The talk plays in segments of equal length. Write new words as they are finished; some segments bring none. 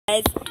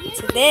Guys,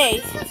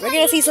 today we're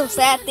gonna see some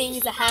sad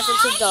things that happen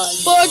to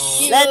dogs. Fuck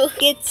you. Let's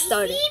get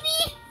started.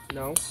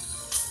 No. No,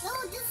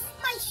 this is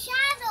my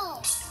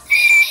shadow.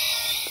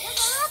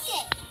 Look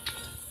at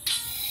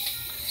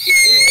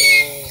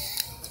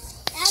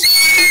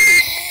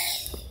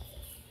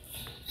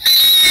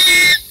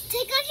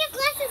Take off your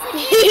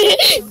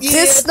glasses.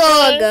 This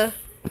dog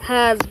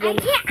has been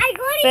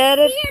fed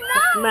with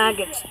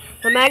maggots.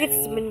 The maggots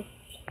have been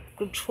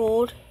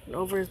controlled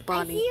over his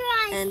body,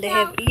 and they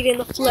have eaten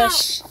the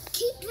flesh.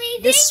 Keep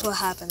breathing. This is what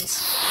happens.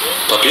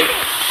 ¿Está bien?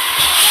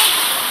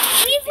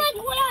 Breathe like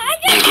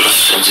 100.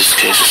 English in these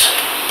cases,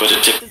 but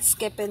it Let's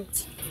skip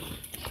it.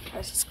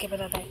 Let's skip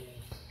it, okay.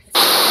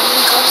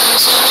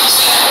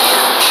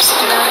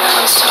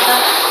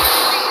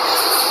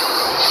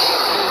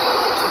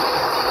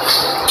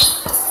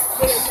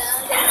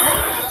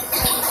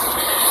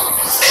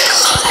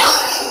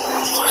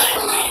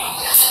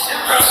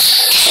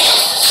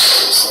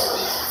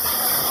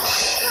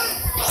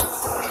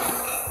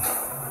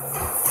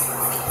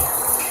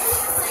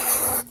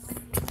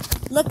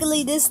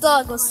 Luckily, this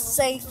dog was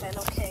safe and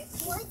okay.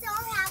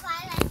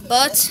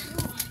 But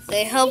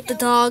they helped the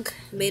dog,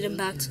 made him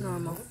back to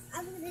normal.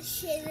 I'm gonna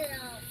shave it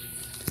off.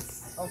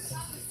 Okay.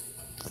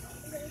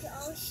 I'm gonna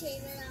all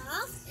shave it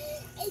off,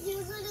 and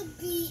you're gonna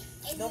be.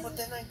 No, but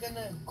then I'm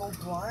gonna go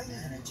blind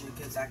energy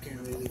because I can't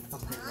really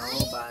fucking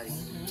nobody.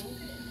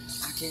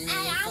 I can't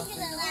really fucking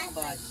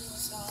nobody.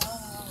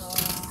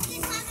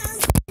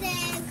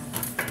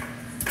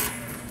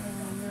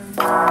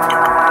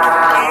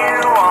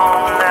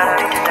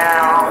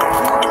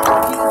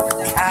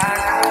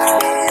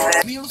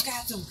 We also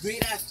got some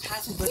great ass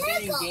passes, but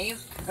then in game,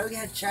 we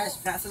had trash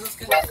passes. Let's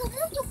go.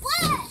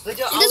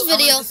 In this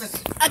video,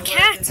 a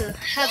cat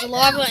has a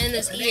larva in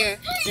its ear,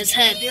 in its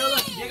head.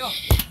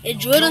 It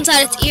drilled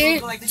inside its ear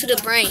to the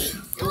brain. It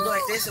will go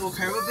like this, it will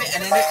curve a bit,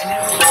 and then it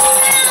will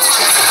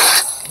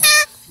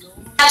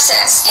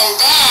abscess, and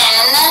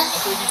then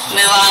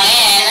move on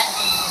in.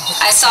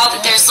 I saw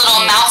that there's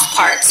little mouth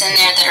parts in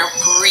there that are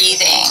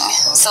breathing.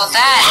 So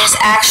that is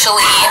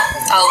actually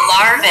a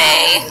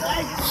larvae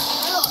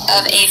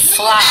of a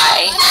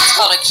fly. It's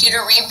called a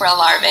Cuterebra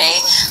larvae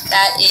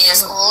that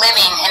is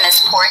living in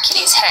this poor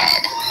kitty's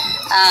head.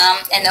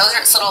 And those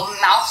are its little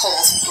mouth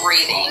holes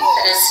breathing.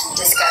 That is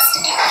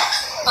disgusting.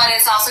 But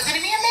it's also going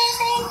to be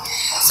amazing.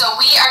 So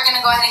we are going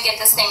to go ahead and get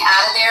this thing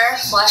out of there,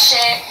 flush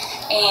it,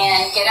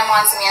 and get him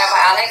on some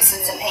antibiotics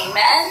and some pain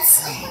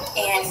meds,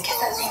 and get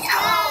that thing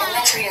out. And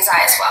then treat his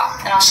eye as well.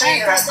 And I'll show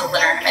you the rest of the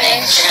litter in a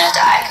minute, because you're going to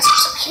die, because you're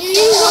so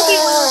cute.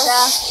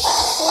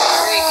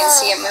 There you can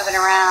see it moving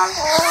around.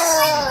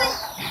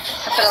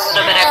 I put a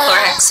little bit of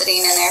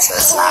chlorhexidine in there so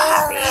it's not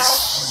happy.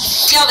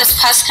 See all this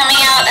pus coming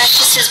out? That's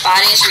just his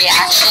body's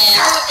reaction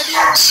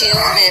to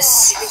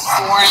this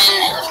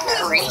foreign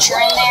creature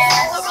in there.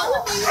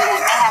 I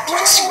may have to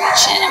just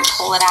reach in and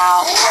pull it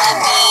out.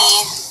 Let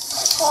me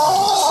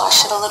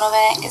flush it a little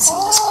bit, get some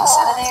of this pus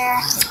out of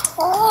there.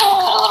 Put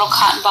a little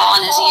cotton ball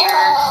in his ear.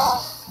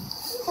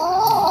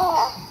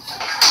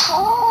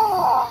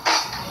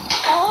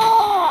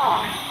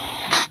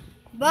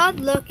 But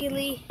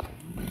luckily,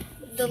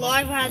 the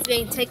larva has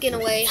been taken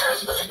away,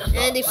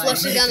 and they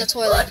flushed it down the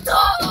toilet.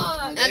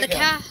 And the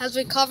cat has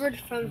recovered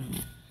from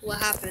what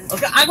happened.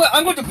 Okay,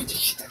 I'm going to put the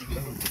shit out of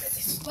you.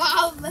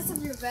 Wow, mess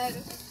up your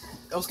bed.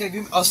 Oscar,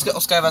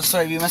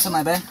 sorry, if you mess up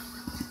my bed,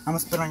 I'm gonna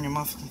spit on your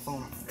motherfucking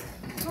phone.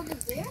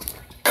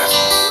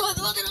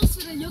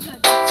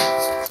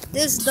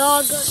 This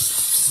dog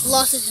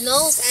lost his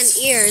nose and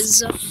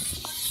ears,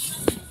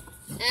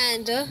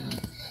 and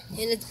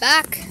in its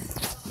back,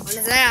 on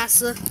his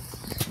ass,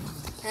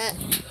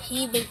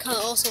 he been cut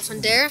also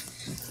from there,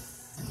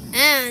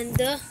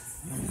 and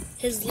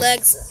his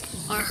legs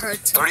are hurt.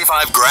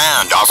 35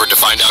 grand offered to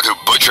find out who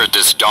butchered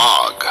this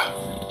dog.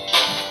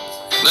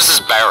 This is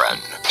Baron.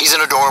 He's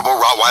an adorable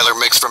Rottweiler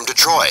mix from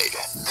Detroit.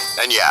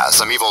 And yeah,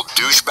 some evil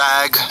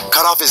douchebag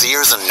cut off his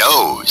ears and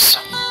nose.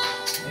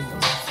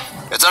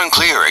 It's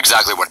unclear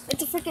exactly what...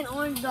 It's a freaking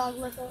orange dog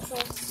with also.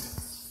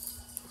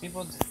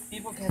 People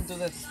can't do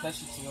that,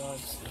 especially to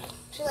dogs.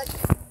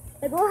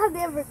 Like, what have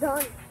they ever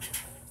done?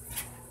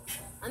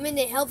 I mean,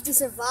 they helped you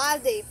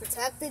survive, they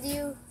protected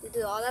you, they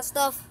did all that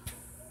stuff.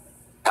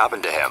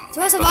 happened to him.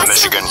 So But the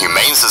Michigan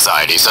Humane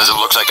Society says it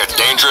looks like a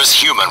dangerous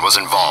human was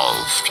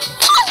involved.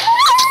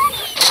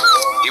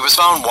 He was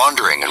found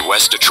wandering in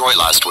West Detroit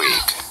last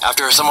week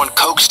after someone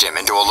coaxed him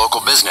into a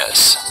local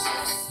business.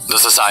 The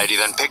society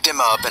then picked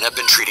him up and have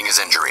been treating his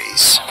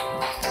injuries.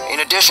 In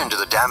addition to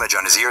the damage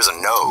on his ears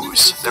and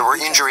nose, there were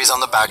injuries on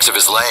the backs of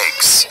his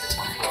legs.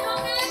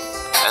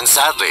 And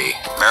sadly,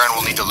 Baron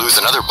will need to lose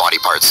another body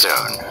part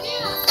soon.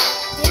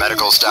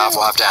 Medical staff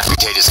will have to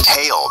amputate his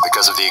tail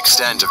because of the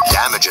extent of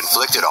damage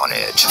inflicted on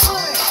it.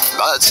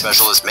 But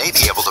specialists may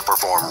be able to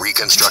perform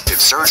reconstructive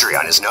surgery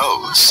on his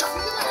nose.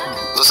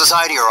 The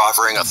society are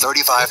offering a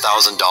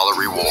 $35,000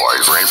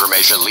 reward for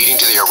information leading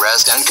to the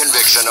arrest and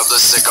conviction of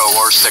the sicko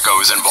or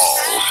sickos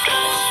involved.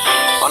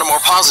 On a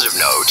more positive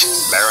note,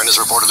 Baron is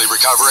reportedly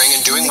recovering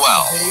and doing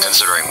well,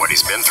 considering what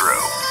he's been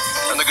through.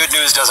 And the good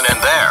news doesn't end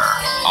there.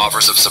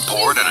 Offers of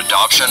support and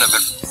adoption have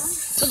been...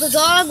 So the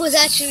dog was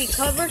actually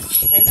recovered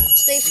and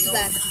safe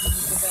back.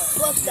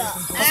 But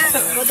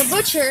the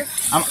butcher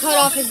cut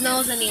off his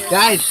nose and ears.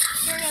 Guys!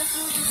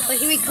 But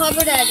he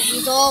recovered and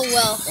he's all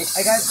well. Hey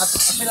guys, I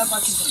feel like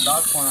watching some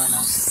dog porn right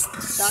now.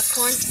 Dog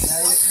porn?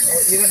 Yeah,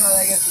 you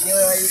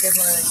guys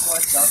want to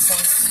watch dog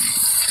porn?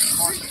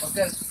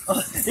 Okay. Oh,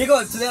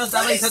 Higo, today I was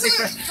telling you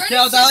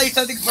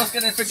something first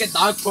and then freaking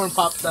dog porn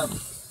popped up.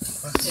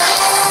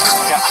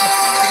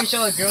 I can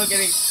show a girl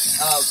getting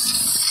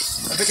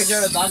a picture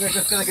of a dog and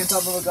just gonna get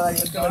top of a guy.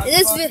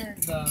 This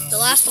is the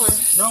last one.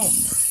 No.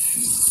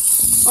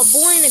 A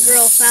boy and a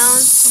girl found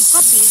some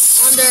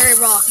puppies under a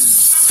rock,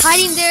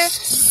 hiding there,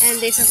 and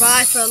they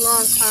survived for a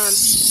long time.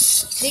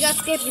 They got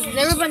scared because they've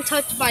never been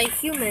touched by a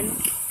human,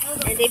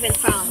 and they've been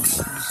found.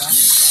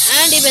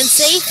 And they've been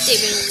safe, they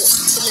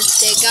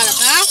got a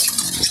bath,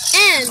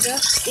 and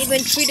they've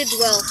been treated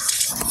well.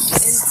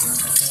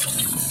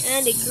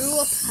 And they grew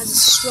up as a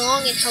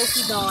strong and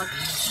healthy dog,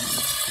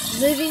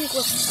 living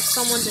with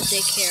someone that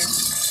they care.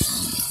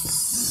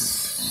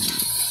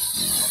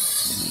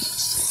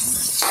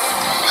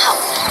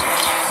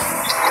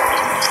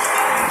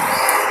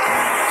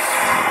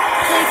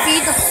 Can we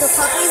feed the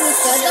puppies we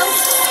fed them?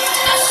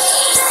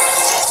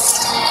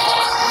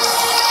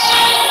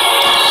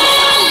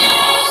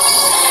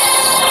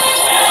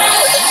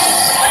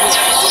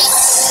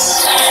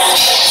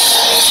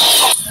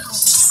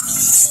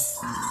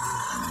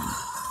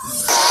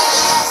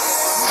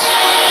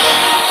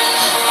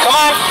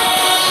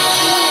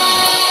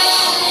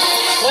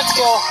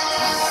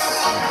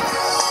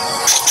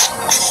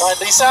 Alright,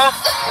 Lisa,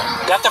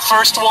 got the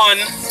first one.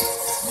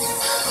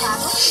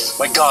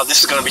 My God,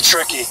 this is gonna be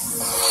tricky.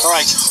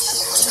 Alright.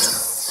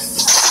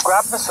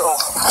 Grab this. Oh,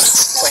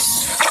 wait.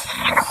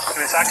 Give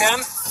me a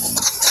second.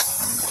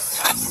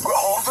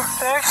 Hold the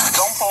stick.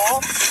 Don't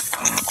pull.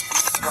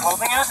 You're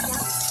holding it.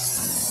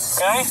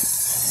 Okay.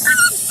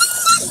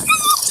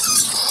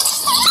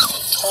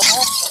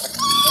 Hold.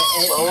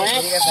 Slowly.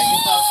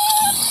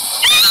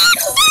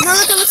 No,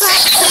 look at the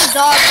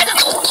dog.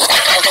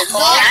 Okay, The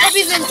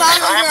puppy's been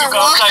found under a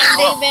rock and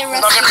they've been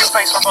Not gonna be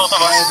rescued. space for both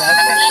of us.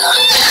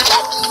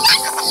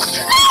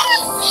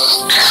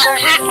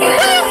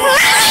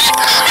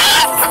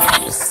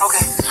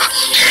 Okay.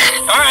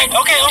 Alright,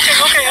 okay.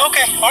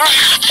 Alright,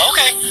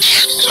 okay.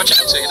 Switch it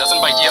so he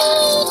doesn't bite you.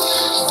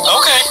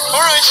 Okay,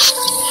 alright.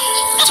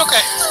 It's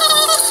okay.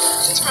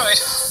 It's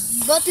alright.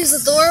 But these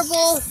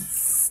adorable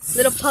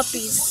little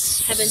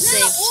puppies have been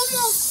saved.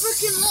 Almost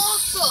freaking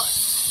lost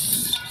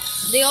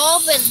us. They all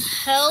been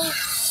held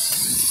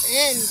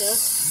and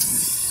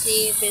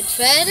they've been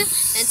fed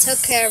and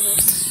took care of them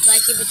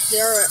like if it's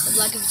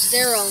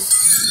their own.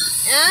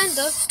 And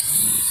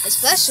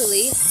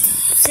especially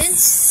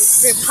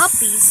since they're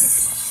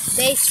puppies,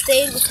 they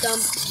stayed with them,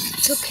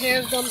 took care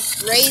of them,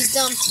 raised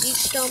them,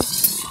 teach them.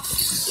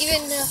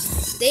 Even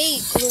they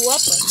grew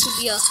up to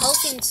be a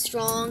healthy and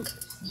strong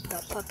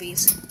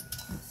puppies.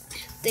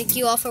 Thank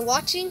you all for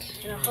watching,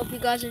 and I hope you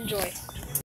guys enjoy.